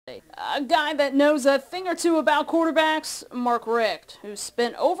A guy that knows a thing or two about quarterbacks, Mark Richt, who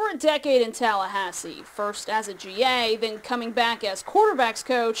spent over a decade in Tallahassee, first as a GA, then coming back as quarterbacks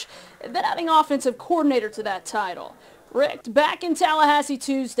coach, then adding offensive coordinator to that title. Richt back in Tallahassee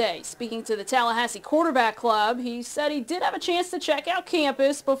Tuesday. Speaking to the Tallahassee Quarterback Club, he said he did have a chance to check out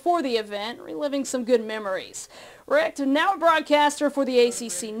campus before the event, reliving some good memories. Richt, now a broadcaster for the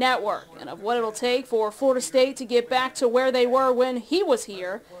ACC network, and of what it'll take for Florida State to get back to where they were when he was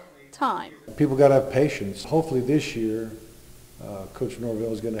here, time. People got to have patience. Hopefully this year, Coach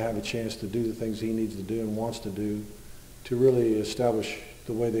Norvell is going to have a chance to do the things he needs to do and wants to do to really establish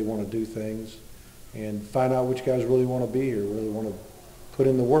the way they want to do things and find out which guys really want to be here, really want to put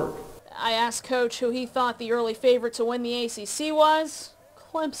in the work. I asked Coach who he thought the early favorite to win the ACC was.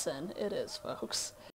 Clemson it is, folks.